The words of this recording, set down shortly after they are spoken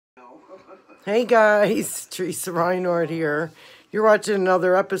Hey guys, Teresa Reinhardt here. You're watching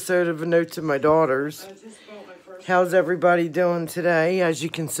another episode of A Note to My Daughters. How's everybody doing today? As you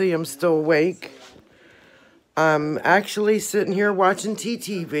can see, I'm still awake. I'm actually sitting here watching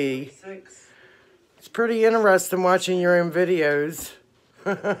TTV. It's pretty interesting watching your own videos.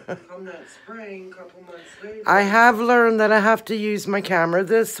 I have learned that I have to use my camera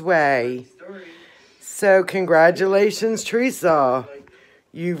this way. So congratulations, Teresa.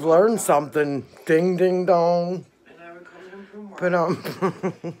 You've learned something. Ding, ding, dong. But, or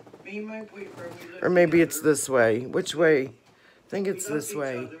maybe it's this way. Which way? I think it's this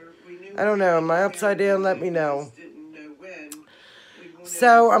way. I don't know. Am I upside down? Let me know.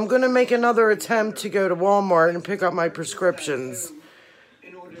 So, I'm going to make another attempt to go to Walmart and pick up my prescriptions.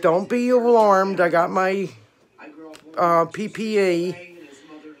 Don't be alarmed. I got my PPE.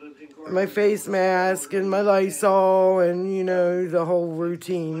 My face mask and my Lysol and, you know, the whole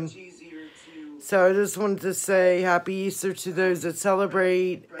routine. So I just wanted to say Happy Easter to those that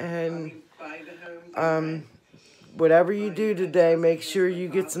celebrate, and whatever you do today, make sure you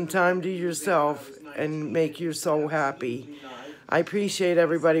get some time to yourself and make your soul happy. I appreciate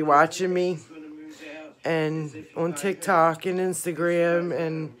everybody watching me and on TikTok and Instagram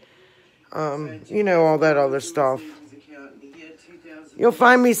and, you know, all that other stuff. You'll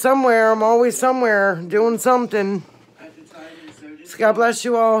find me somewhere. I'm always somewhere doing something. So God bless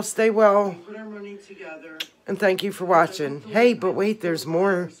you all. Stay well. And thank you for watching. Hey, but wait, there's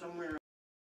more.